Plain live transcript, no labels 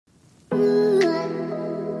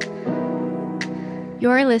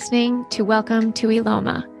You're listening to Welcome to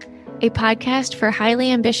Eloma, a podcast for highly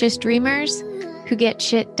ambitious dreamers who get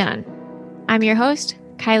shit done. I'm your host,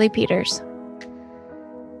 Kylie Peters.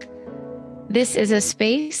 This is a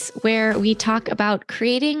space where we talk about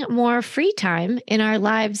creating more free time in our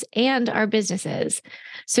lives and our businesses.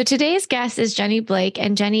 So today's guest is Jenny Blake,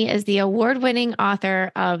 and Jenny is the award-winning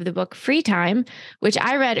author of the book Free Time, which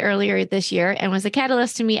I read earlier this year and was a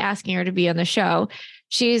catalyst to me asking her to be on the show.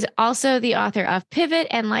 She's also the author of Pivot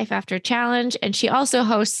and Life After Challenge, and she also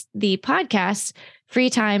hosts the podcast Free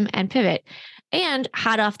Time and Pivot. And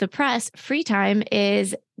hot off the press, Free Time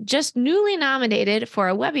is just newly nominated for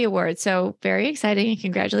a Webby Award. So very exciting, and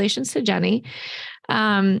congratulations to Jenny.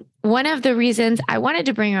 One of the reasons I wanted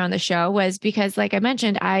to bring her on the show was because, like I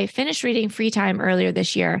mentioned, I finished reading Free Time earlier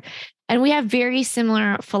this year. And we have very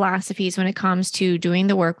similar philosophies when it comes to doing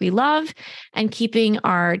the work we love and keeping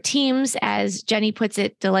our teams, as Jenny puts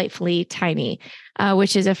it, delightfully tiny,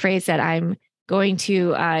 which is a phrase that I'm going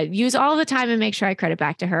to use all the time and make sure I credit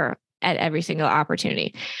back to her at every single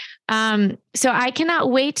opportunity. So I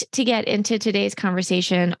cannot wait to get into today's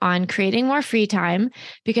conversation on creating more free time,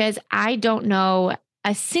 because I don't know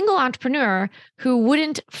a single entrepreneur who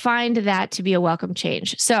wouldn't find that to be a welcome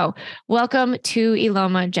change. So welcome to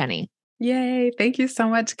Eloma, Jenny. Yay. Thank you so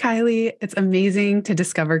much, Kylie. It's amazing to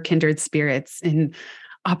discover kindred spirits in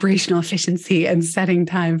operational efficiency and setting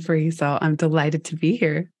time free. So I'm delighted to be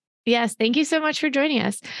here. Yes. Thank you so much for joining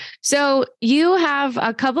us. So you have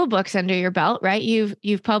a couple books under your belt, right?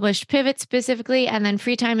 You've published Pivot specifically, and then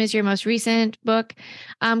Free Time is your most recent book.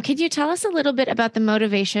 Can you tell us a little bit about the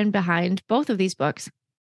motivation behind both of these books?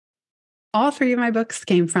 All three of my books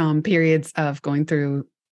came from periods of going through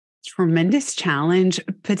tremendous challenge,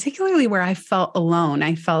 particularly where I felt alone.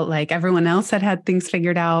 I felt like everyone else had things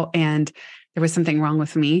figured out and there was something wrong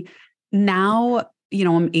with me. Now,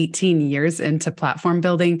 I'm 18 years into platform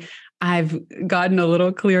building. I've gotten a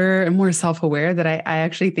little clearer and more self-aware that I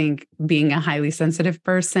actually think being a highly sensitive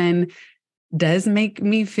person does make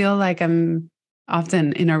me feel like I'm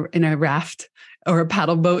often in a raft or a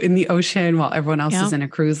paddle boat in the ocean while everyone else is in a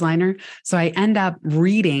cruise liner. So I end up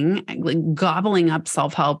reading, like gobbling up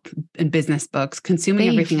self-help and business books, consuming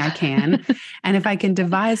everything I can. And if I can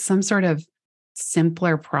devise some sort of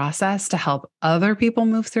simpler process to help other people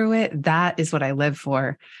move through it, that is what I live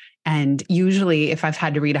for. And usually if I've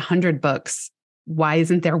had to read 100 books, why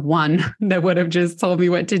isn't there one that would have just told me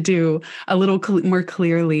what to do a little more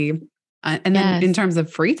clearly? And then in terms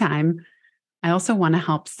of free time, I also want to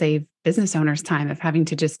help save business owners time of having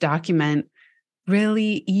to just document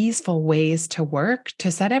really easeful ways to work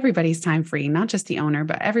to set everybody's time free, not just the owner,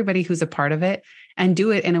 but everybody who's a part of it, and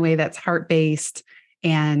do it in a way that's heart-based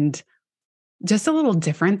and just a little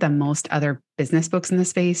different than most other business books in the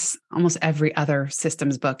space. Almost every other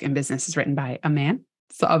systems book in business is written by a man.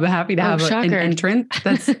 So I'll be happy to have an entrant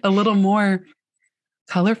that's a little more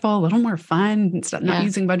colorful, a little more fun, not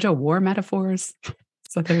using a bunch of war metaphors.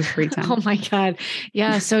 So there's free time. Oh my God.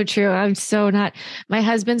 Yeah, so true. I'm so not. My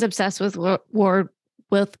husband's obsessed with World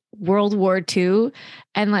War II.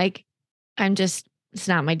 And it's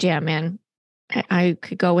not my jam, man. I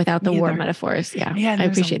could go without the war metaphors. Yeah, I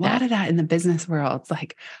appreciate that. A lot of that in the business world. It's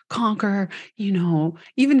like conquer,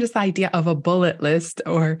 even just the idea of a bullet list,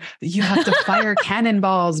 or you have to fire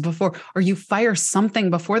cannonballs before, or you fire something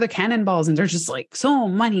before the cannonballs. And there's just like so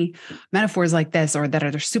many metaphors like this, or that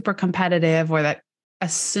are super competitive, or that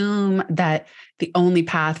assume that the only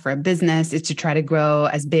path for a business is to try to grow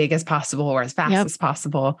as big as possible or as fast as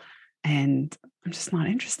possible. And I'm just not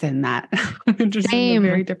interested in that. I'm interested in a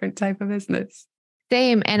very different type of business.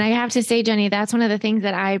 Same. And I have to say, Jenny, that's one of the things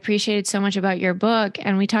that I appreciated so much about your book.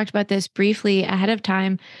 And we talked about this briefly ahead of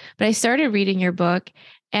time, but I started reading your book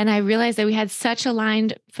and I realized that we had such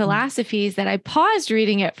aligned philosophies that I paused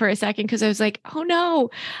reading it for a second, because I was like, oh no,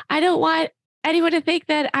 I don't want anyone to think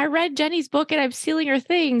that I read Jenny's book and I'm stealing her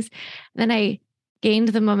things. And then I gained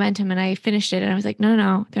the momentum and I finished it. And I was like,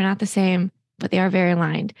 no, they're not the same, but they are very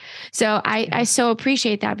aligned. So I so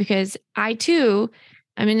appreciate that, because I too,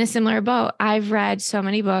 I'm in a similar boat. I've read so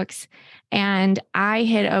many books, and I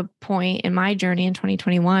hit a point in my journey in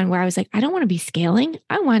 2021 where I was like, I don't want to be scaling.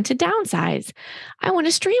 I want to downsize. I want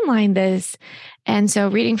to streamline this. And so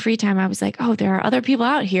reading Free Time, I was like, oh, there are other people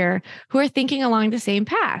out here who are thinking along the same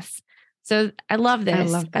path. So I love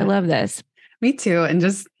this. I love this. Me too. And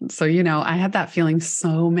just so you know, I had that feeling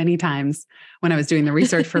so many times when I was doing the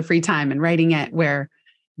research for Free Time and writing it, where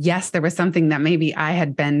yes, there was something that maybe I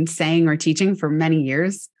had been saying or teaching for many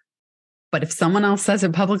years, but if someone else says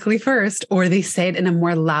it publicly first, or they say it in a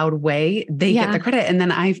more loud way, they get the credit. And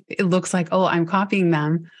then it looks like, oh, I'm copying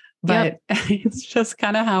them, but it's just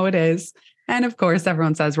kind of how it is. And of course,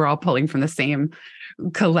 everyone says we're all pulling from the same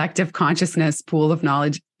collective consciousness pool of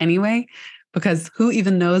knowledge anyway, because who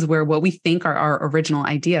even knows where what we think are our original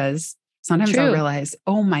ideas. Sometimes I'll True. realize,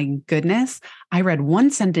 oh my goodness, I read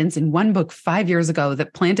one sentence in one book 5 years ago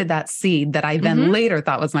that planted that seed that I then later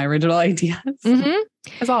thought was my original idea.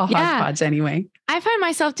 It's all hodgepodge anyway. I find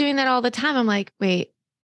myself doing that all the time. I'm like, wait,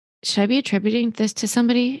 should I be attributing this to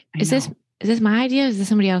somebody? Is this my idea? Is this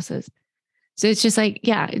somebody else's? So it's just like,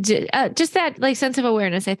 just that like sense of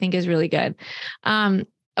awareness, I think is really good.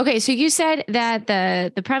 Okay. So you said that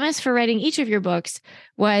the premise for writing each of your books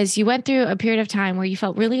was you went through a period of time where you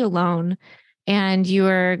felt really alone and you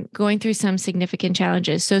were going through some significant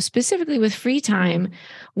challenges. So specifically with free time,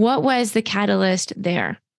 what was the catalyst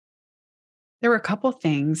there? There were a couple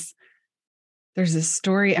things. There's this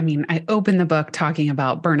story. I mean, I opened the book talking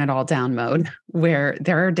about burn it all down mode, where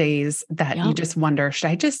there are days that you just wonder,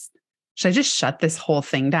 should I just shut this whole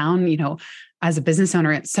thing down? You know, as a business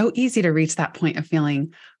owner, it's so easy to reach that point of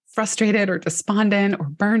feeling frustrated or despondent or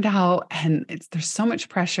burned out. And there's so much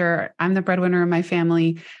pressure. I'm the breadwinner of my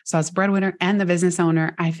family. So as breadwinner and the business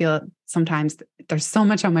owner, I feel sometimes there's so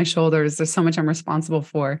much on my shoulders. There's so much I'm responsible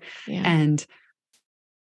for. And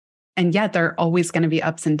yet there are always going to be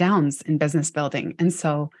ups and downs in business building. And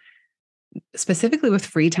so specifically with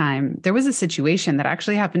free time, there was a situation that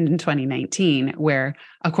actually happened in 2019 where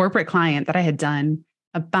a corporate client that I had done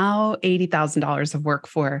about $80,000 of work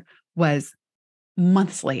for was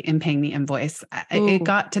months late in paying the invoice. It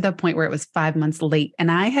got to the point where it was 5 months late.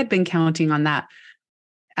 And I had been counting on that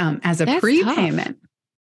as a prepayment. Tough.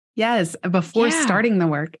 Yes, before starting the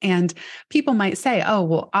work. And people might say, oh,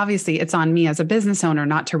 well, obviously it's on me as a business owner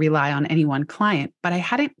not to rely on any one client. But I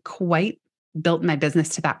hadn't quite built my business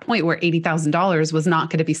to that point where $80,000 was not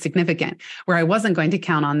going to be significant, where I wasn't going to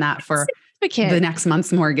count on that for the next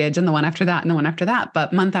month's mortgage and the one after that and the one after that.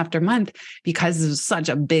 But month after month, because it was such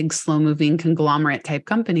a big, slow moving conglomerate type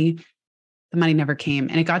company, the money never came.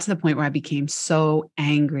 And it got to the point where I became so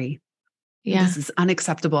angry. This is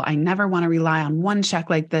unacceptable. I never want to rely on one check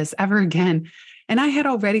like this ever again. And I had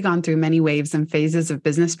already gone through many waves and phases of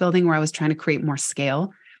business building where I was trying to create more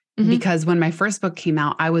scale. Because when my first book came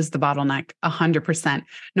out, I was the bottleneck 100%.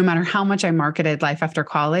 No matter how much I marketed Life After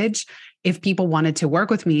College, if people wanted to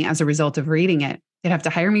work with me as a result of reading it, they'd have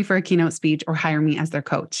to hire me for a keynote speech or hire me as their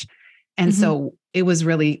coach. And so it was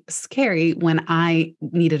really scary when I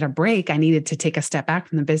needed a break. I needed to take a step back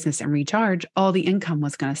from the business and recharge. All the income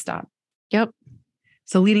was going to stop. Yep.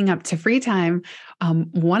 So leading up to free time,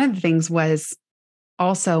 one of the things was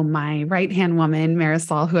also my right-hand woman,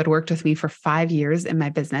 Marisol, who had worked with me for 5 years in my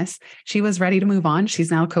business. She was ready to move on. She's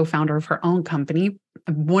now co-founder of her own company,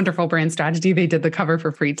 a wonderful brand strategy. They did the cover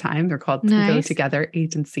for free time. They're called Go Together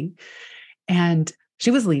Agency. And she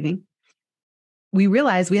was leaving. We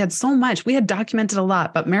realized we had so much, we had documented a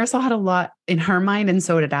lot, but Marisol had a lot in her mind, and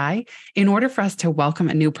so did I. In order for us to welcome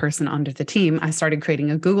a new person onto the team, I started creating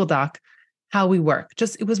a Google Doc, how we work.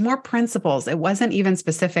 It was more principles. It wasn't even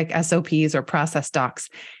specific SOPs or process docs.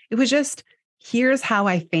 It was just, here's how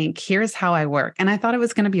I think, here's how I work. And I thought it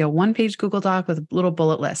was going to be a 1-page Google Doc with a little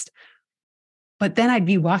bullet list. But then I'd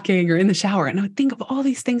be walking or in the shower and I would think of all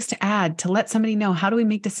these things to add to let somebody know, how do we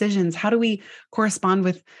make decisions? How do we correspond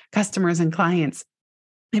with customers and clients?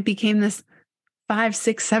 It became this 5,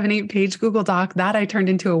 6, 7, 8-page Google Doc that I turned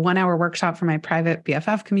into a 1-hour workshop for my private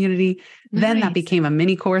BFF community. Then that became a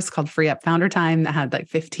mini course called Free Up Founder Time that had like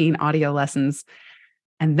 15 audio lessons.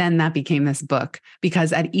 And then that became this book,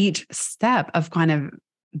 because at each step of kind of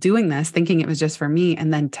doing this, thinking it was just for me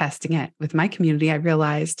and then testing it with my community, I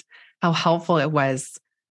realized how helpful it was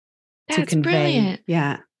to convey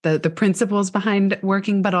the principles behind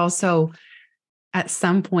working, but also at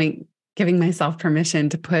some point giving myself permission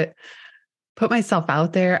to put myself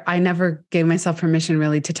out there. I never gave myself permission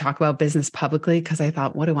really to talk about business publicly because I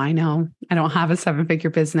thought, what do I know? I don't have a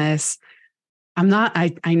 7-figure business.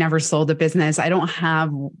 I never sold a business. I don't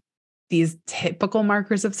have these typical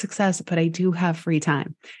markers of success, but I do have free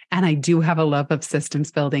time and I do have a love of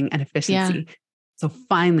systems building and efficiency. Yeah. So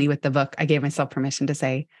finally with the book, I gave myself permission to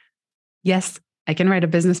say, yes, I can write a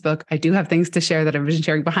business book. I do have things to share that I've been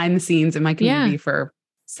sharing behind the scenes in my community for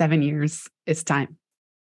 7 years. It's time.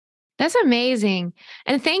 That's amazing.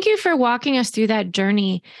 And thank you for walking us through that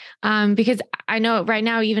journey. Because I know right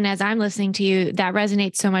now, even as I'm listening to you, that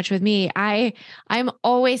resonates so much with me. I'm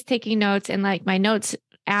always taking notes in like my notes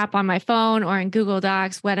app on my phone or in Google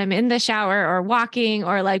Docs when I'm in the shower or walking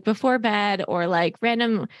or like before bed or like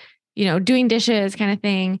random, doing dishes kind of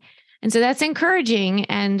thing. And so that's encouraging.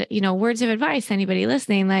 And, words of advice to anybody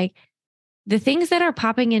listening, like the things that are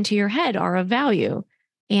popping into your head are of value.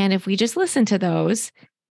 And if we just listen to those,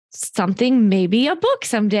 something, maybe a book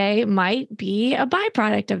someday might be a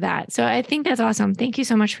byproduct of that. So I think that's awesome. Thank you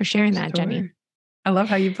so much for sharing that, Jenny. I love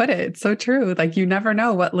how you put it. It's so true. Like you never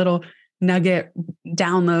know what little nugget,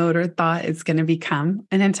 download, or thought is going to become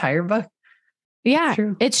an entire book. Yeah,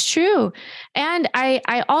 it's true. And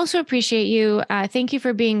I also appreciate you. Thank you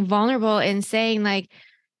for being vulnerable and saying like,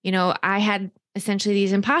 I had essentially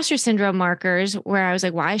these imposter syndrome markers where I was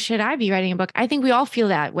like, why should I be writing a book? I think we all feel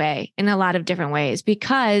that way in a lot of different ways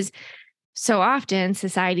because so often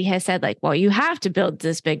society has said like, well, you have to build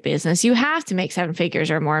this big business. You have to make 7 figures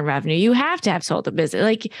or more in revenue. You have to have sold a business,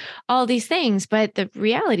 like all these things. But the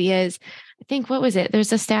reality is, I think, what was it?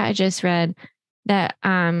 There's a stat I just read that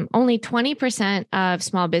only 20% of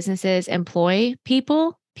small businesses employ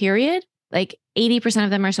people, period. Like 80% of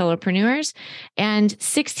them are solopreneurs and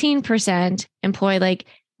 16% employ like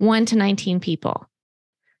 1 to 19 people.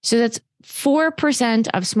 So that's 4%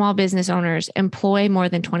 of small business owners employ more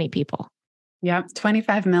than 20 people. Yep.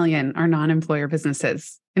 25 million are non-employer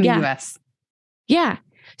businesses in the US. Yeah.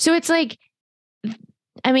 So it's like,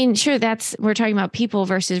 I mean, sure, we're talking about people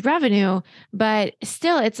versus revenue, but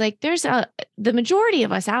still it's like the majority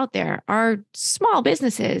of us out there are small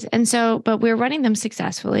businesses. And so, but we're running them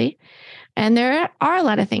successfully. And there are a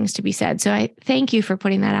lot of things to be said. So I thank you for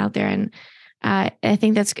putting that out there. And I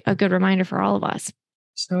think that's a good reminder for all of us.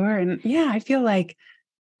 Sure. And yeah, I feel like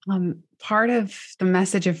part of the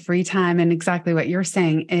message of free time and exactly what you're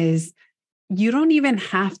saying is you don't even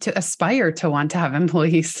have to aspire to want to have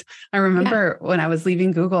employees. I remember when I was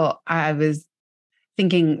leaving Google, I was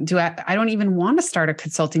thinking, I don't even want to start a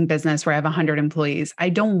consulting business where I have 100 employees. I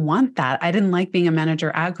don't want that. I didn't like being a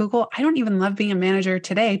manager at Google. I don't even love being a manager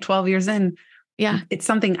today, 12 years in. Yeah. It's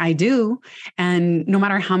something I do. And no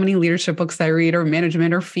matter how many leadership books I read or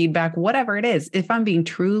management or feedback, whatever it is, if I'm being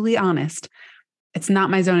truly honest, it's not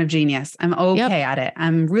my zone of genius. I'm okay at it.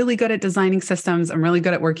 I'm really good at designing systems. I'm really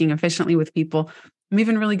good at working efficiently with people. I'm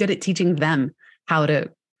even really good at teaching them how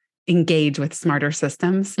to engage with smarter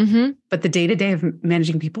systems. Mm-hmm. But the day-to-day of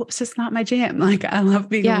managing people, it's just not my jam. Like I love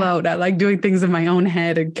being alone. I like doing things in my own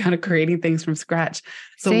head and kind of creating things from scratch.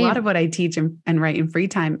 So a lot of what I teach and write in free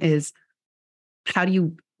time is how do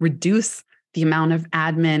you reduce the amount of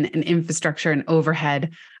admin and infrastructure and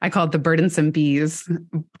overhead. I call it the burdensome bees,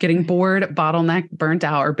 getting bored, bottlenecked, burnt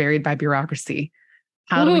out, or buried by bureaucracy.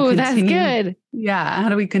 How do we continue? That's good. Yeah. How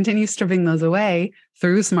do we continue stripping those away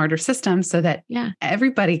through smarter systems so that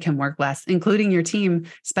everybody can work less, including your team,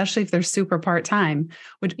 especially if they're super part-time,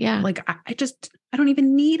 which like, I don't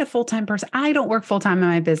even need a full-time person. I don't work full-time in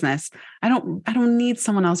my business. I don't need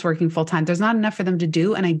someone else working full-time. There's not enough for them to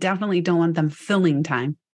do. And I definitely don't want them filling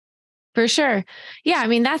time. For sure. Yeah. I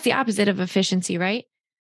mean, that's the opposite of efficiency, right?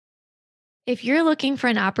 If you're looking for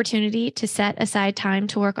an opportunity to set aside time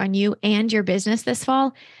to work on you and your business this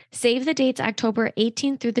fall, save the dates October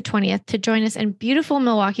 18th through the 20th to join us in beautiful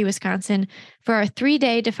Milwaukee, Wisconsin for our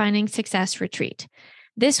 3-day Defining Success retreat.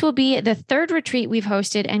 This will be the 3rd retreat we've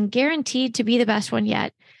hosted and guaranteed to be the best one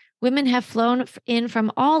yet. Women have flown in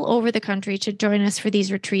from all over the country to join us for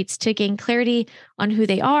these retreats to gain clarity on who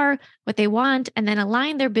they are, what they want, and then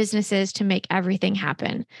align their businesses to make everything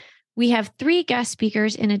happen. We have 3 guest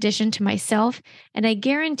speakers in addition to myself, and I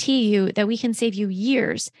guarantee you that we can save you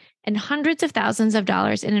years and hundreds of thousands of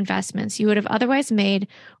dollars in investments you would have otherwise made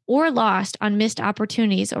or lost on missed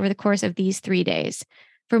opportunities over the course of these 3 days.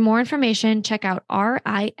 For more information, check out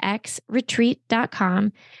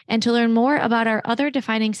rixretreat.com. And to learn more about our other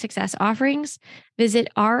Defining Success offerings, visit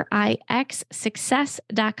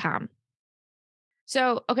rixsuccess.com.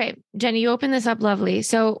 So, okay, Jenny, you opened this up lovely.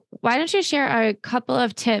 So why don't you share a couple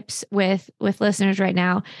of tips with listeners right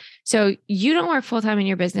now? So you don't work full-time in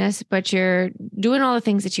your business, but you're doing all the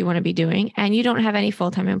things that you want to be doing, and you don't have any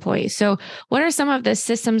full-time employees. So what are some of the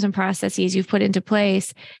systems and processes you've put into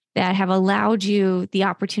place that have allowed you the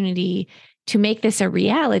opportunity to make this a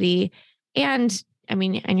reality? And I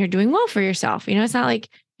mean, and you're doing well for yourself. It's not like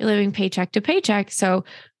you're living paycheck to paycheck. So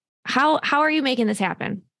how are you making this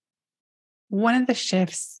happen? One of the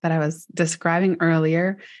shifts that I was describing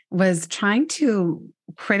earlier was trying to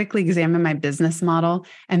critically examine my business model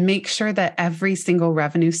and make sure that every single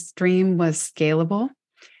revenue stream was scalable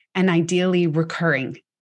and ideally recurring.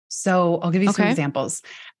 So I'll give you some examples.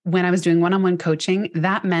 When I was doing one-on-one coaching,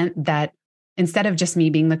 that meant that instead of just me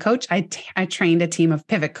being the coach, I trained a team of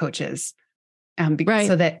pivot coaches.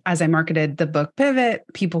 So that as I marketed the book Pivot,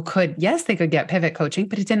 people could get pivot coaching,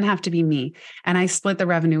 but it didn't have to be me. And I split the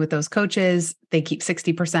revenue with those coaches. They keep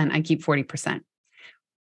 60%, I keep 40%.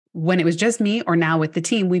 when it was just me or now with the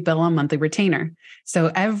team, we bill a monthly retainer.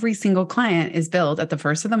 So every single client is billed at the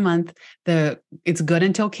first of the month. It's good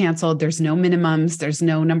until canceled. There's no minimums. There's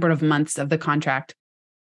no number of months of the contract.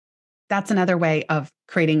 That's another way of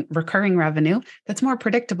creating recurring revenue that's more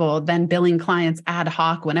predictable than billing clients ad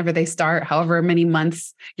hoc whenever they start, however many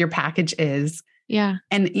months your package is. Yeah.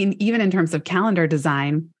 And even in terms of calendar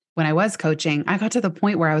design, when I was coaching, I got to the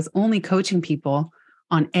point where I was only coaching people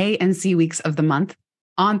on A and C weeks of the month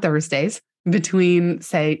on Thursdays between,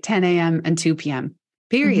 say, 10 a.m. and 2 p.m.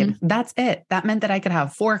 Period. Mm-hmm. That's it. That meant that I could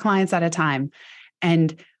have 4 clients at a time.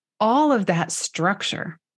 And all of that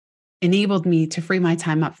structure enabled me to free my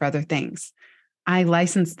time up for other things. I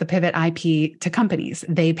licensed the Pivot IP to companies.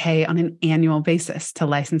 They pay on an annual basis to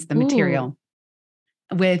license the material.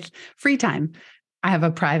 With free time, I have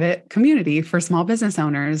a private community for small business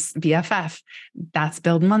owners, BFF, that's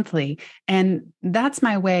billed monthly. And that's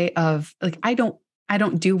my way of like, I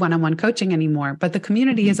don't do one-on-one coaching anymore, but the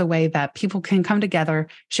community is a way that people can come together,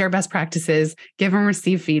 share best practices, give and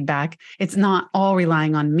receive feedback. It's not all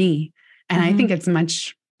relying on me. And I think it's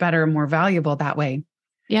much better, more valuable that way.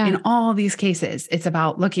 Yeah. In all these cases, it's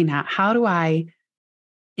about looking at how do I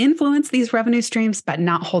influence these revenue streams, but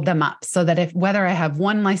not hold them up so that whether I have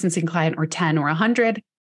one licensing client or 10 or 100,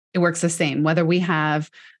 it works the same. Whether we have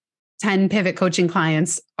 10 pivot coaching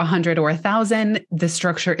clients, 100 or 1,000, the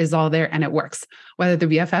structure is all there and it works. Whether the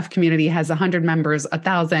BFF community has 100 members,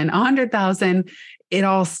 1,000, 100,000, it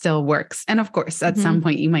all still works. And of course, at some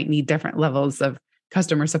point, you might need different levels of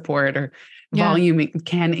customer support or volume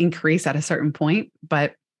can increase at a certain point,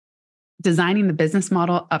 but designing the business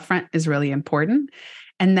model upfront is really important.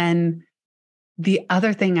 And then the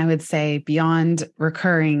other thing I would say beyond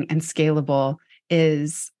recurring and scalable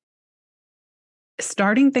is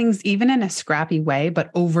starting things even in a scrappy way,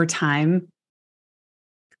 but over time,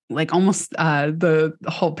 like almost the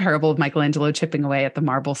whole parable of Michelangelo chipping away at the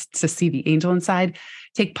marbles to see the angel inside.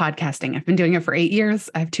 Take podcasting. I've been doing it for 8 years.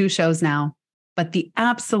 I have 2 shows now. But the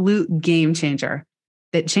absolute game changer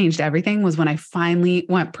that changed everything was when I finally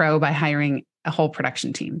went pro by hiring a whole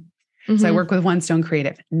production team. So I work with One Stone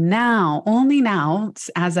Creative. Now, only now,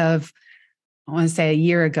 as of, I want to say a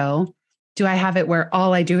year ago, do I have it where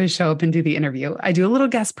all I do is show up and do the interview. I do a little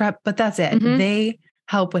guest prep, but that's it. They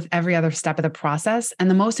help with every other step of the process. And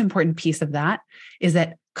the most important piece of that is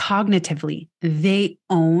that cognitively, they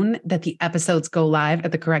own that the episodes go live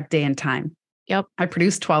at the correct day and time. Yep. I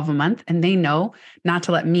produce 12 a month and they know not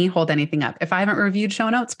to let me hold anything up. If I haven't reviewed show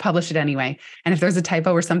notes, publish it anyway. And if there's a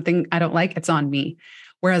typo or something I don't like, it's on me.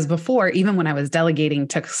 Whereas before, even when I was delegating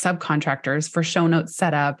to subcontractors for show notes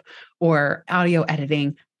setup or audio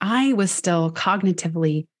editing, I was still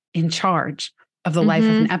cognitively in charge of the life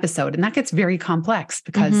of an episode. And that gets very complex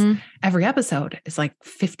because every episode is like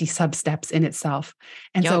 50 sub steps in itself.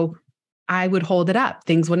 And so I would hold it up.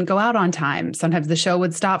 Things wouldn't go out on time. Sometimes the show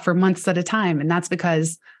would stop for months at a time. And that's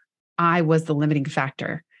because I was the limiting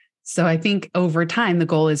factor. So I think over time, the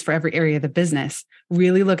goal is for every area of the business,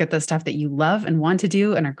 really look at the stuff that you love and want to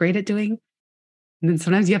do and are great at doing. And then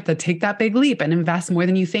sometimes you have to take that big leap and invest more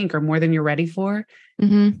than you think or more than you're ready for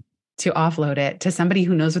to offload it to somebody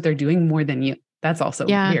who knows what they're doing more than you. That's also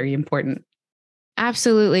very important.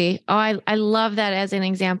 Absolutely. Oh, I love that as an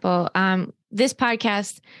example. This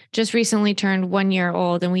podcast just recently turned 1 year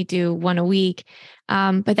old and we do one a week.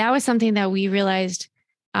 But that was something that we realized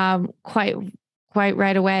quite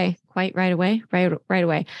right away. I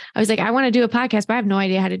was like, I want to do a podcast, but I have no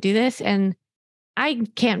idea how to do this. And I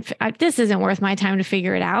can't, this isn't worth my time to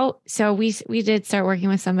figure it out. So we did start working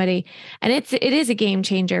with somebody and it is a game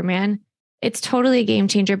changer, man. It's totally a game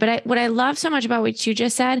changer. But what I love so much about what you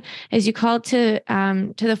just said is you called to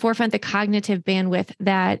the forefront the cognitive bandwidth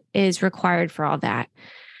that is required for all that.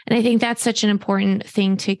 And I think that's such an important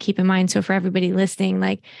thing to keep in mind. So for everybody listening,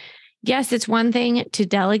 like, yes, it's one thing to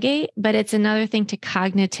delegate, but it's another thing to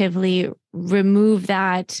cognitively remove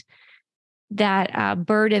that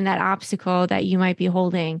burden, that obstacle that you might be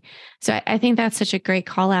holding. So I think that's such a great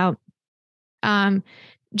call out.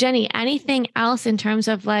 Jenny, anything else in terms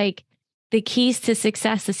of like the keys to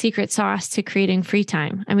success, the secret sauce to creating free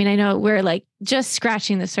time? I mean, I know we're like just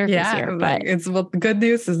scratching the surface here, but the good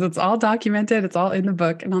news is it's all documented. It's all in the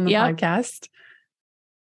book and on the podcast.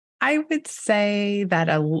 I would say that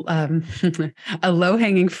a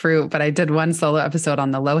low-hanging fruit, but I did one solo episode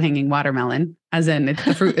on the low-hanging watermelon, as in the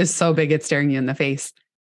fruit is so big it's staring you in the face.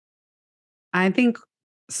 I think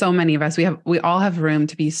so many of us, we all have room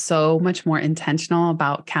to be so much more intentional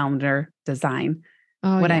about calendar design.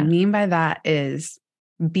 What I mean by that is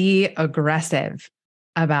be aggressive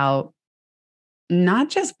about not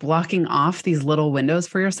just blocking off these little windows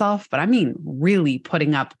for yourself, but I mean, really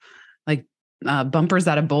putting up like bumpers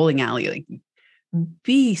at a bowling alley. Like,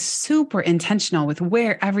 be super intentional with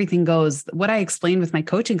where everything goes. What I explained with my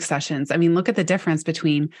coaching sessions. I mean, look at the difference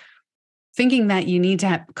between thinking that you need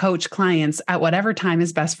to coach clients at whatever time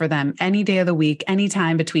is best for them, any day of the week, any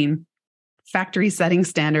time between factory setting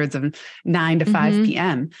standards of 9 to 5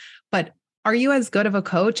 p.m. But are you as good of a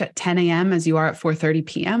coach at 10 a.m. as you are at 4:30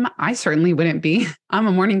 p.m.? I certainly wouldn't be. I'm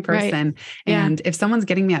a morning person. Right. Yeah. And if someone's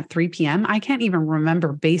getting me at 3 p.m., I can't even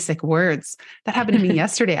remember basic words. That happened to me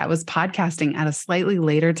yesterday. I was podcasting at a slightly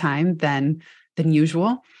later time than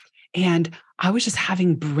usual. And I was just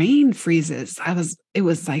having brain freezes. It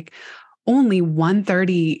was like only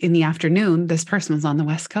 1:30 in the afternoon. This person was on the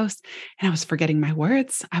West Coast and I was forgetting my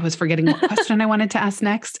words. I was forgetting what question I wanted to ask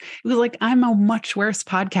next. It was like, I'm a much worse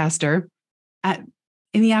podcaster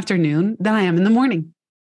in the afternoon than I am in the morning.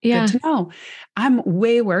 Yeah. Good to know. I'm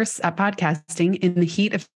way worse at podcasting in the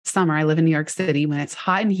heat of summer. I live in New York City when it's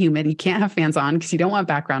hot and humid. You can't have fans on because you don't want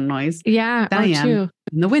background noise. Yeah. Than I am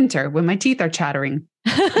in the winter when my teeth are chattering.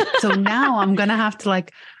 So now I'm going to have to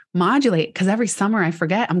like modulate because every summer I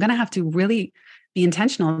forget. I'm going to have to really be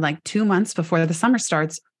intentional, like 2 months before the summer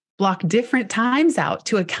starts, block different times out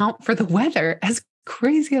to account for the weather, as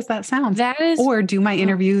crazy as that sounds. Or do my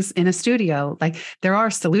interviews in a studio. Like, there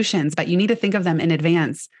are solutions, but you need to think of them in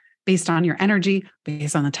advance based on your energy,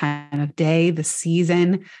 based on the time of day, the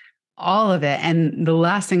season, all of it. And the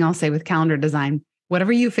last thing I'll say with calendar design,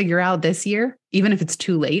 whatever you figure out this year, even if it's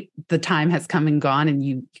too late, the time has come and gone and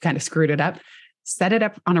you kind of screwed it up, set it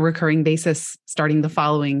up on a recurring basis starting the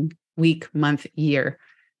following week, month, year.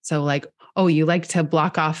 So like, oh, you like to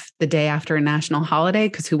block off the day after a national holiday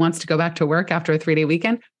because who wants to go back to work after a 3-day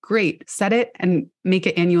weekend? Great. Set it and make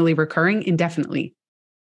it annually recurring indefinitely.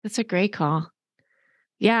 That's a great call.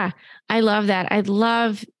 Yeah. I love that. I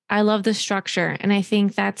love the structure. And I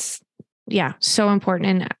think that's, so important.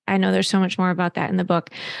 And I know there's so much more about that in the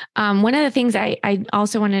book. One of the things I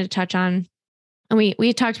also wanted to touch on, and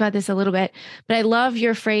we talked about this a little bit, but I love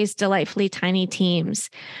your phrase, delightfully tiny teams.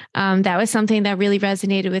 That was something that really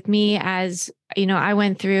resonated with me as, I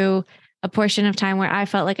went through a portion of time where I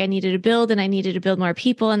felt like I needed to build more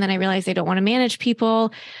people. And then I realized I don't want to manage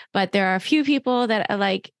people, but there are a few people that are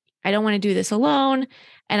like, I don't want to do this alone.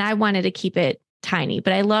 And I wanted to keep it tiny,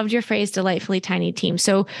 but I loved your phrase, delightfully tiny teams.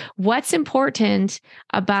 So what's important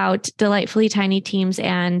about delightfully tiny teams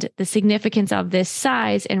and the significance of this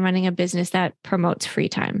size in running a business that promotes free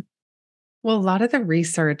time? Well, a lot of the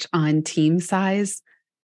research on team size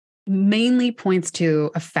mainly points to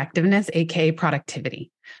effectiveness, aka productivity.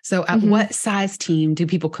 So at what size team do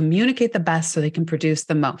people communicate the best so they can produce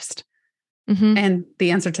the most? And the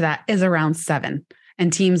answer to that is around 7.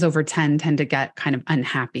 And teams over 10 tend to get kind of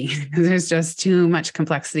unhappy. There's just too much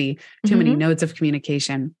complexity, too many nodes of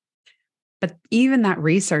communication. But even that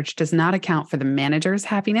research does not account for the manager's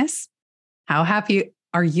happiness. How happy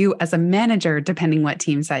are you as a manager, depending what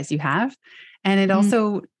team size you have? And it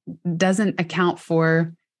also doesn't account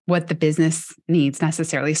for what the business needs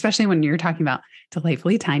necessarily, especially when you're talking about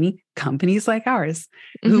delightfully tiny companies like ours,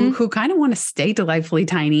 who kind of want to stay delightfully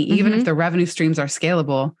tiny, even if the revenue streams are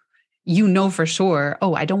scalable. For sure,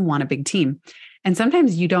 oh, I don't want a big team. And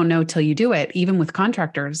sometimes you don't know till you do it, even with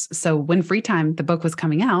contractors. So when Free Time, the book was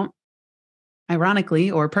coming out, ironically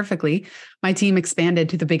or perfectly, my team expanded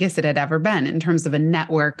to the biggest it had ever been in terms of a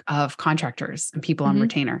network of contractors and people on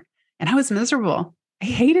retainer. And I was miserable. I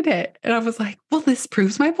hated it. And I was like, well, this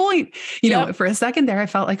proves my point. You know, for a second there, I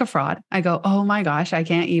felt like a fraud. I go, oh my gosh, I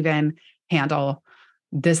can't even handle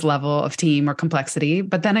this level of team or complexity.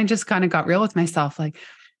 But then I just kind of got real with myself, like,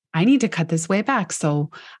 I need to cut this way back.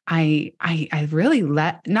 So I really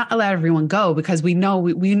not let everyone go because we know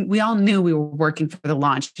we all knew we were working for the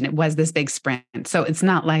launch and it was this big sprint. So it's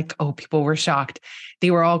not like, oh, people were shocked.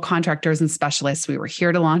 They were all contractors and specialists. We were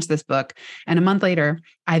here to launch this book. And a month later,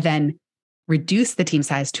 I then reduced the team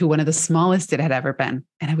size to one of the smallest it had ever been.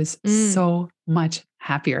 And I was so much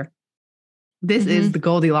happier. This is the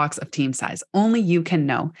Goldilocks of team size. Only you can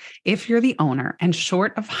know if you're the owner and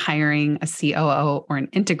short of hiring a COO or an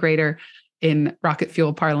integrator in rocket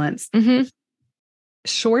fuel parlance,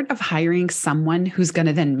 short of hiring someone who's going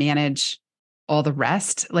to then manage all the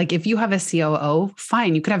rest. Like if you have a COO,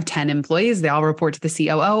 fine, you could have 10 employees. They all report to the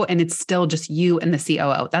COO and it's still just you and the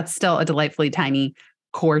COO. That's still a delightfully tiny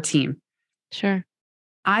core team. Sure.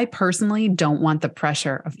 I personally don't want the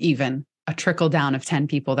pressure of even a trickle down of 10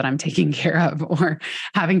 people that I'm taking care of or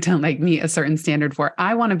having to like meet a certain standard for.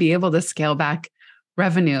 I want to be able to scale back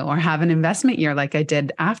revenue or have an investment year like I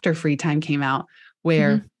did after Free Time came out,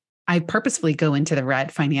 where I purposefully go into the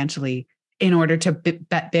red financially in order to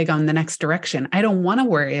bet big on the next direction. I don't want to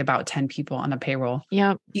worry about 10 people on a payroll,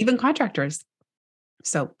 even contractors.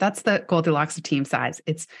 So that's the Goldilocks of team size.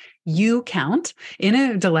 It's you count in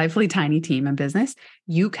a delightfully tiny team and business.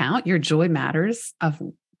 You count your joy matters of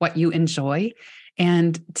what you enjoy.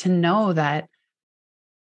 And to know that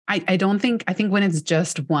I think when it's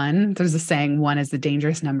just one, there's a saying, one is the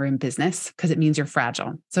dangerous number in business because it means you're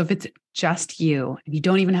fragile. So if it's just you and you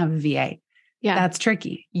don't even have a VA, that's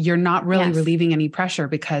tricky. You're not really relieving any pressure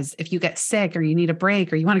because if you get sick or you need a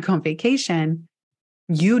break or you want to go on vacation,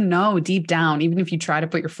 deep down, even if you try to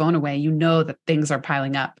put your phone away, that things are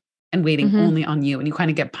piling up and waiting only on you. And you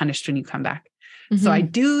kind of get punished when you come back. So I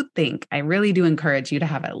really do encourage you to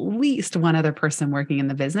have at least one other person working in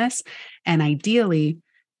the business. And ideally,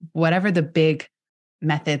 whatever the big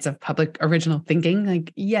methods of public original thinking,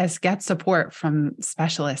 get support from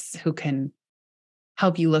specialists who can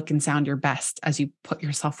help you look and sound your best as you put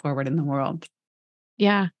yourself forward in the world.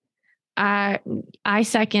 Yeah. I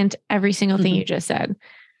second every single thing you just said.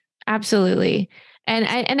 Absolutely. And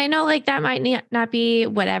I know that might not be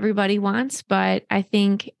what everybody wants, but I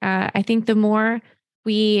think the more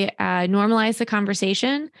we normalize the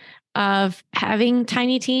conversation of having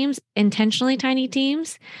tiny teams, intentionally tiny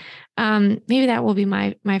teams, maybe that will be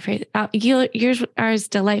my phrase. Yours are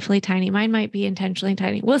delightfully tiny. Mine might be intentionally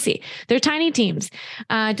tiny. We'll see. They're tiny teams,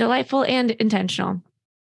 delightful and intentional.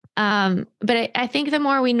 But I think the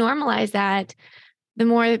more we normalize that, the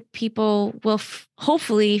more people will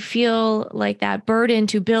hopefully feel like that burden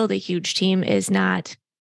to build a huge team is not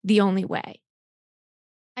the only way.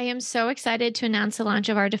 I am so excited to announce the launch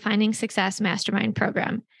of our Defining Success Mastermind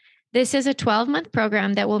program. This is a 12-month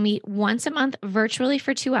program that will meet once a month virtually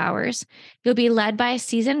for 2 hours. You'll be led by a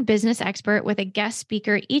seasoned business expert with a guest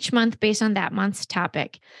speaker each month based on that month's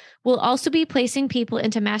topic. We'll also be placing people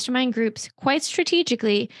into mastermind groups quite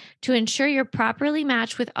strategically to ensure you're properly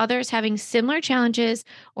matched with others having similar challenges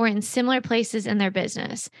or in similar places in their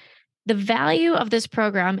business. The value of this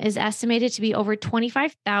program is estimated to be over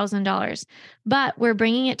 $25,000, but we're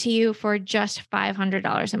bringing it to you for just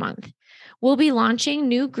 $500 a month. We'll be launching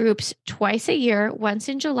new groups twice a year, once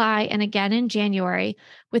in July and again in January,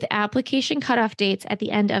 with application cutoff dates at the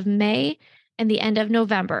end of May and the end of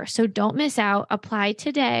November. So don't miss out. Apply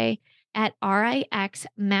today at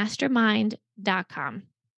rixmastermind.com.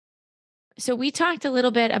 So we talked a little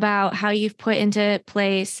bit about how you've put into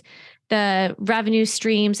place the revenue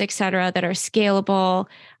streams, et cetera, that are scalable,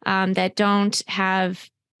 that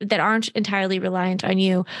aren't entirely reliant on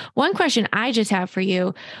you. One question I just have for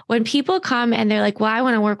you, when people come and they're like, well, I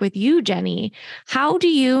want to work with you, Jenny, how do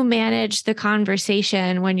you manage the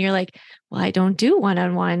conversation when you're like, well, I don't do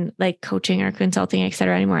one-on-one coaching or consulting, et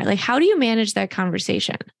cetera, anymore? How do you manage that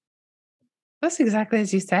conversation? That's exactly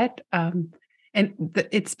as you said.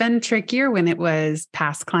 It's been trickier when it was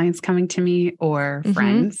past clients coming to me or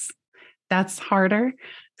friends. That's harder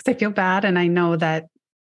because I feel bad. And I know that,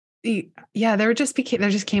 there just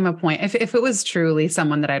came a point. If it was truly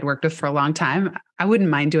someone that I'd worked with for a long time, I wouldn't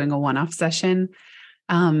mind doing a one-off session.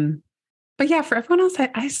 But for everyone else,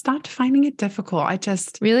 I stopped finding it difficult. I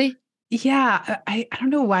just really, I don't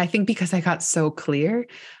know why. I think because I got so clear,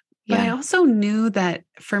 but I also knew that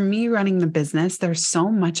for me running the business, there's so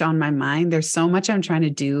much on my mind. There's so much I'm trying to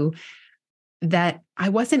do that I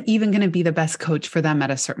wasn't even going to be the best coach for them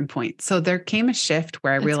at a certain point. So there came a shift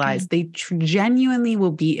where I realized they genuinely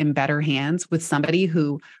will be in better hands with somebody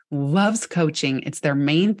who loves coaching. It's their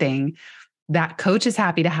main thing. That coach is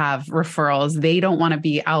happy to have referrals. They don't want to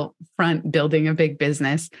be out front building a big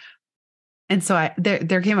business. And so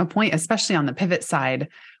there came a point, especially on the pivot side,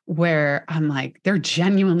 where I'm like, they're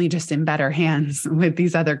genuinely just in better hands with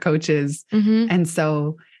these other coaches. And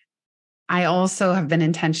so I also have been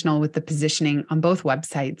intentional with the positioning on both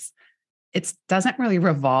websites. It doesn't really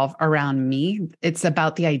revolve around me. It's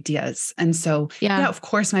about the ideas. And so, of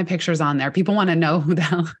course, my picture's on there. People want to know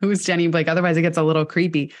who's Jenny Blake. Otherwise, it gets a little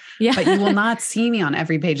creepy. But you will not see me on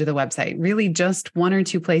every page of the website. Really just one or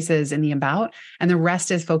two places in the about, and the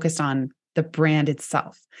rest is focused on the brand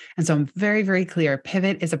itself. And so I'm very, very clear.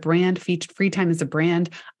 Pivot is a brand. Free Time is a brand.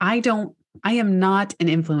 I am not an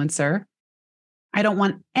influencer. I don't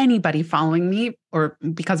want anybody following me or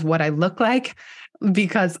because what I look like,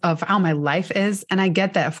 because of how my life is. And I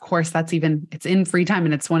get that, of course, it's in Free Time.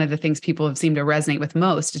 And it's one of the things people have seemed to resonate with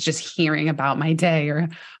most. It's just hearing about my day or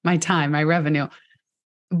my time, my revenue.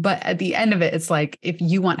 But at the end of it, it's like, if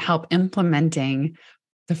you want help implementing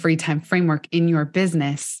the Free Time framework in your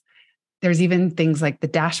business, there's even things like the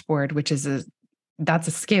dashboard, which is that's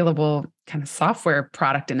a scalable kind of software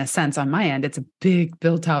product in a sense on my end. It's a big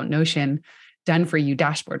built out Notion done for you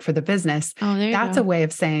dashboard for the business. Oh, there you That's go. a way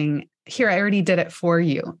of saying, here, I already did it for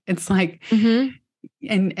you. It's like,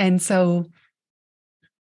 and so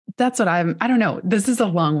that's what I don't know. This is a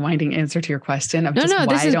long winding answer to your question of just No, why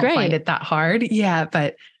this I is don't find great. it that hard. Yeah.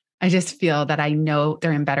 But I just feel that I know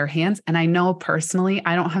they're in better hands. And I know personally,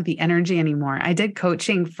 I don't have the energy anymore. I did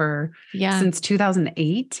coaching since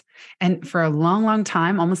 2008. And for a long, long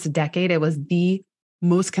time, almost a decade, it was the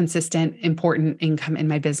most consistent, important income in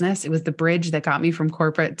my business. It was the bridge that got me from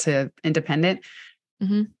corporate to independent.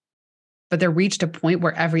 But there reached a point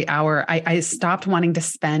where every hour I stopped wanting to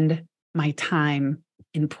spend my time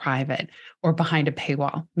in private or behind a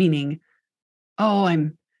paywall, meaning, oh,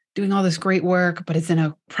 I'm doing all this great work, but it's in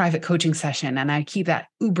a private coaching session and I keep that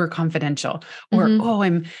uber confidential. Or, oh,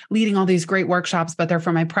 I'm leading all these great workshops, but they're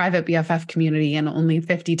for my private BFF community and only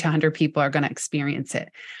 50 to 100 people are going to experience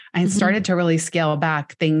it. I started to really scale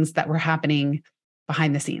back things that were happening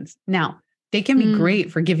behind the scenes. Now, they can be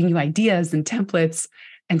great for giving you ideas and templates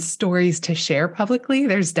and stories to share publicly.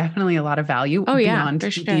 There's definitely a lot of value beyond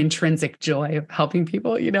the intrinsic joy of helping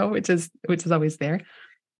people, which is always there.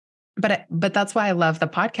 But that's why I love the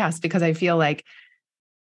podcast, because I feel like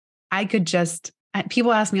I could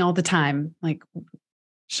people ask me all the time, like,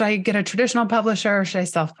 should I get a traditional publisher or should I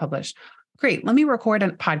self-publish? Great. Let me record a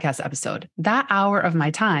podcast episode. That hour of my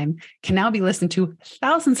time can now be listened to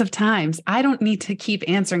thousands of times. I don't need to keep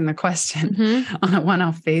answering the question on a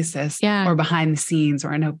one-off basis or behind the scenes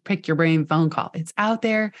or in a pick your brain phone call. It's out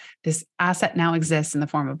there. This asset now exists in the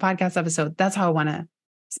form of a podcast episode. That's how I want to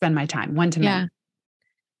spend my time, one to many.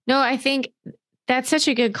 No, I think that's such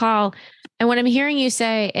a good call. And what I'm hearing you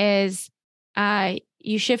say is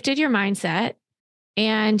you shifted your mindset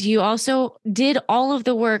and you also did all of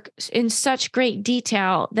the work in such great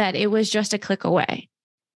detail that it was just a click away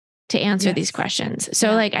to answer these questions.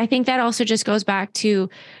 So I think that also just goes back to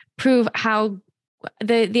prove how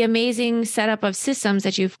the amazing setup of systems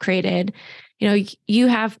that you've created, you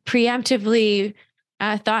have preemptively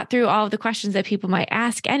thought through all of the questions that people might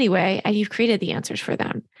ask anyway, and you've created the answers for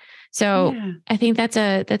them. So I think that's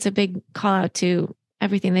a big call out to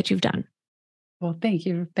everything that you've done. Well, thank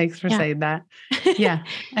you. Thanks for saying that. Yeah.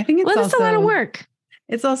 I think it's it's a lot of work.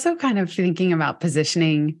 It's also kind of thinking about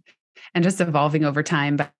positioning and just evolving over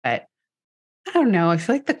time. But I don't know. I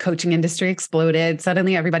feel like the coaching industry exploded.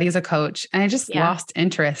 Suddenly everybody's a coach. And I just lost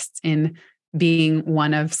interest in being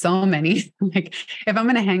one of so many. Like if I'm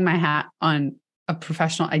going to hang my hat on a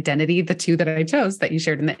professional identity, the two that I chose that you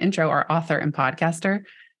shared in the intro are author and podcaster.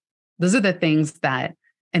 Those are the things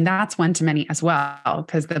and that's one to many as well,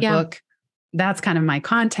 because the book, that's kind of my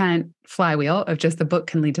content flywheel of just the book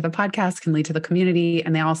can lead to the podcast, can lead to the community,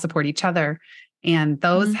 and they all support each other. And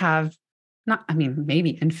those have maybe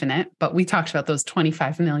infinite, but we talked about those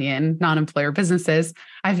 25 million non-employer businesses.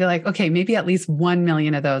 I feel like, okay, maybe at least 1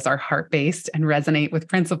 million of those are heart-based and resonate with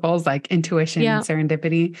principles like intuition and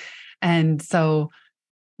serendipity. And so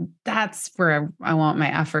that's where I want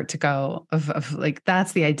my effort to go of like,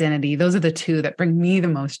 that's the identity. Those are the two that bring me the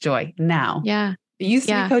most joy now. Yeah. It used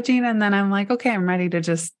to be coaching. And then I'm like, okay, I'm ready to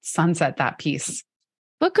just sunset that piece.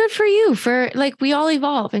 But good for you we all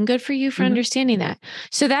evolve, and good for you for understanding that.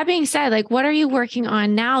 So that being said, what are you working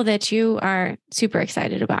on now that you are super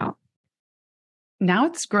excited about? Now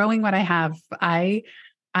it's growing what I have. I'm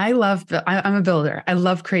a builder. I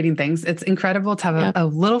love creating things. It's incredible to have a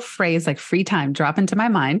little phrase like free time drop into my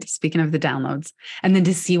mind, speaking of the downloads, and then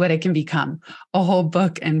to see what it can become, a whole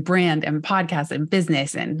book and brand and podcast and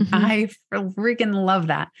business. And I freaking love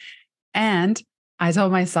that. And I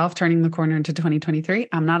told myself turning the corner into 2023,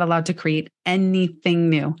 I'm not allowed to create anything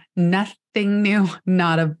new, nothing new,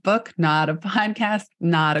 not a book, not a podcast,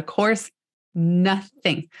 not a course,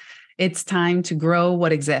 nothing. It's time to grow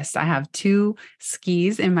what exists. I have 2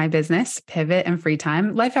 skis in my business, Pivot and Free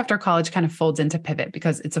Time. Life after college kind of folds into Pivot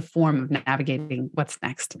because it's a form of navigating what's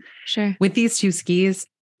next. Sure. With these 2 skis,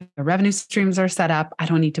 the revenue streams are set up. I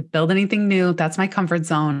don't need to build anything new. That's my comfort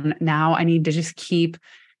zone. Now I need to just keep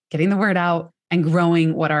getting the word out and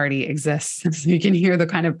growing what already exists. So you can hear the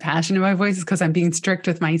kind of passion in my voice because I'm being strict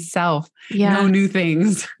with myself. No new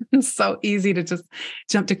things. It's so easy to just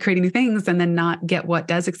jump to creating new things and then not get what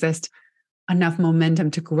does exist enough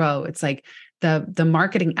momentum to grow. It's like the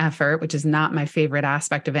marketing effort, which is not my favorite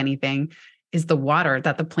aspect of anything, is the water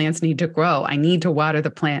that the plants need to grow. I need to water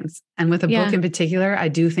the plants. And with a book in particular, I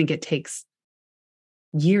do think it takes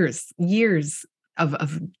years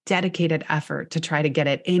of dedicated effort to try to get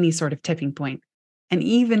at any sort of tipping point. And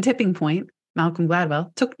even tipping point, Malcolm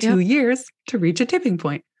Gladwell took 2 years to reach a tipping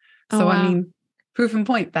point. So, I mean, proof and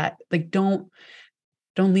point that don't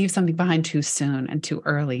leave something behind too soon and too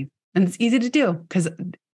early. And it's easy to do because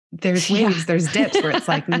there's waves, there's dips where it's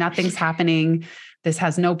like nothing's happening. This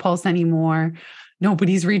has no pulse anymore.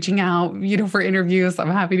 Nobody's reaching out, for interviews.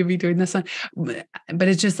 I'm happy to be doing this one. But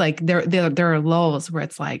it's just like, there are lulls where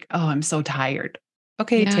it's like, oh, I'm so tired.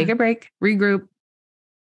 Okay. Take a break, regroup,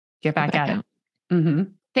 get back at it. Mm-hmm.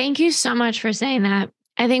 Thank you so much for saying that.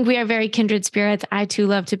 I think we are very kindred spirits. I too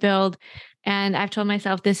love to build. And I've told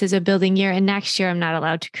myself this is a building year, and next year I'm not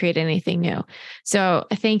allowed to create anything new. So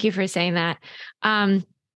thank you for saying that.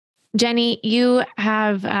 Jenny, you're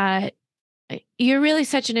really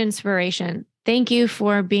such an inspiration. Thank you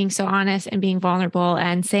for being so honest and being vulnerable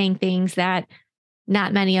and saying things that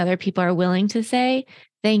not many other people are willing to say.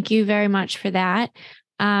 Thank you very much for that.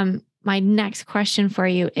 My next question for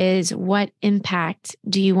you is, what impact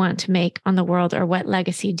do you want to make on the world, or what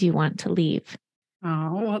legacy do you want to leave?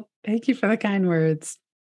 Oh, well, thank you for the kind words.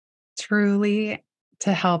 Truly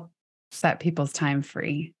to help set people's time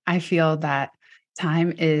free. I feel that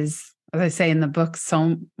time is, as I say in the book,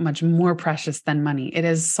 so much more precious than money. It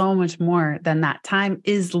is so much more than that. Time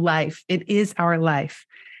is life. It is our life.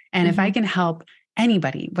 And if I can help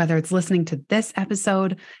anybody, whether it's listening to this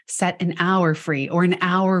episode, set an hour free or an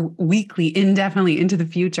hour weekly, indefinitely into the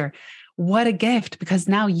future, what a gift, because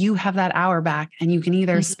now you have that hour back and you can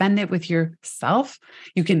either spend it with yourself,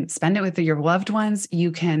 you can spend it with your loved ones,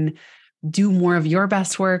 you can do more of your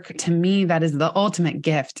best work. To me, that is the ultimate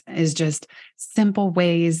gift, is just simple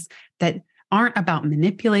ways that aren't about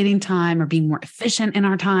manipulating time or being more efficient in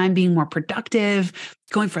our time, being more productive,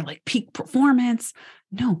 going for like peak performance.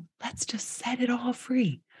 No, let's just set it all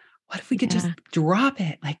free. What if we could just drop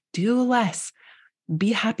it, like do less,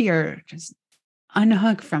 be happier, just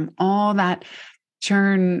unhook from all that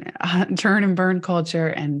churn and burn culture.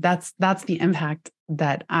 And that's the impact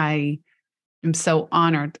that I am so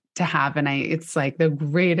honored to have. And it's like the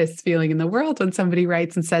greatest feeling in the world when somebody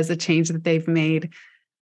writes and says a change that they've made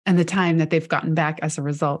and the time that they've gotten back as a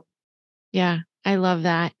result. Yeah, I love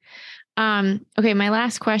that. Okay, my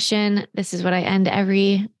last question. This is what I end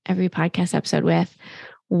every podcast episode with.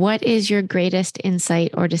 What is your greatest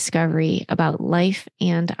insight or discovery about life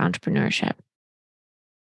and entrepreneurship?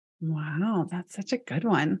 Wow, that's such a good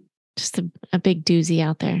one. Just a big doozy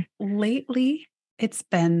out there. Lately, it's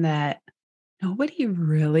been that nobody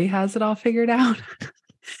really has it all figured out.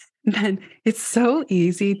 And it's so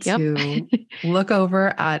easy to look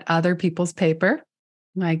over at other people's paper.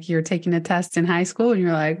 Like you're taking a test in high school and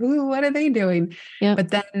you're like, ooh, what are they doing? Yep. But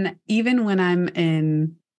then even when I'm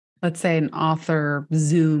in, let's say, an author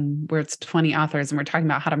Zoom where it's 20 authors and we're talking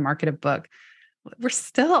about how to market a book, we're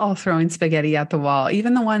still all throwing spaghetti at the wall.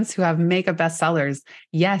 Even the ones who have mega bestsellers.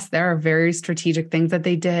 Yes, there are very strategic things that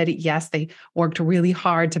they did. Yes, they worked really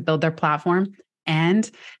hard to build their platform. And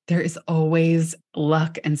there is always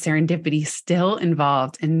luck and serendipity still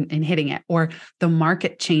involved in hitting it, or the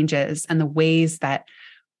market changes and the ways that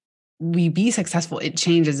we be successful, it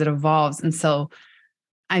changes, it evolves. And so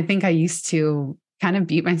I think I used to kind of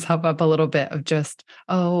beat myself up a little bit of just,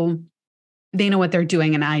 oh, they know what they're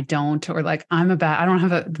doing and I don't, or like I don't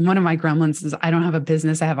have one of my gremlins is I don't have a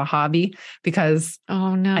business, I have a hobby, because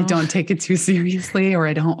I don't take it too seriously, or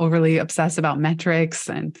I don't overly obsess about metrics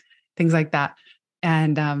and things like that.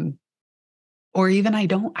 And, or even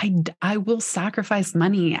I will sacrifice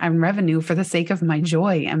money and revenue for the sake of my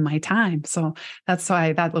joy and my time. So that's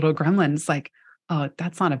why that little gremlin's like, oh,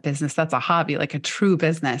 that's not a business, that's a hobby. Like a true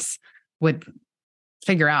business would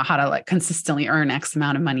figure out how to like consistently earn X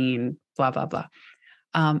amount of money and blah, blah, blah.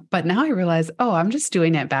 But now I realize, I'm just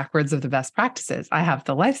doing it backwards of the best practices. I have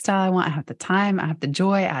the lifestyle I want, I have the time, I have the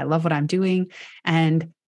joy, I love what I'm doing.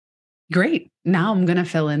 And great. Now I'm going to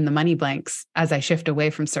fill in the money blanks as I shift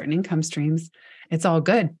away from certain income streams. It's all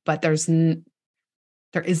good, but there is no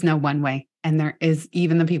one way. And there is,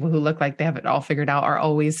 even the people who look like they have it all figured out are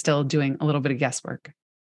always still doing a little bit of guesswork.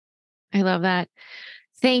 I love that.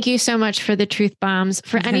 Thank you so much for the truth bombs.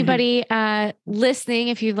 For anybody listening,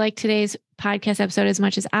 if you like today's podcast episode as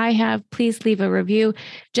much as I have, please leave a review.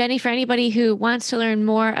 Jenny, for anybody who wants to learn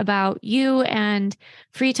more about you and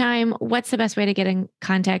free time, what's the best way to get in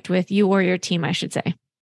contact with you or your team, I should say?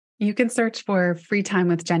 You can search for Free Time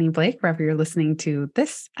with Jenny Blake wherever you're listening to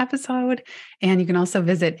this episode. And you can also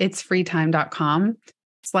visit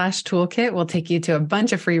itsfreetime.com/toolkit. Will take you to a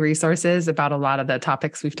bunch of free resources about a lot of the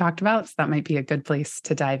topics we've talked about. So that might be a good place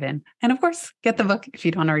to dive in. And of course, get the book if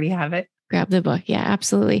you don't already have it. Grab the book. Yeah,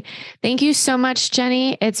 absolutely. Thank you so much,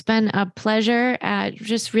 Jenny. It's been a pleasure.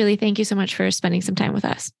 Just really thank you so much for spending some time with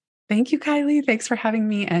us. Thank you, Kylie. Thanks for having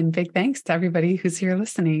me. And big thanks to everybody who's here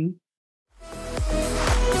listening.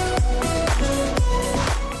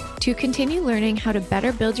 To continue learning how to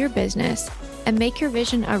better build your business and make your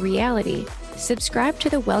vision a reality, subscribe to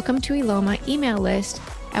the Welcome to Eloma email list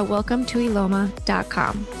at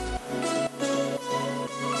welcometoeloma.com.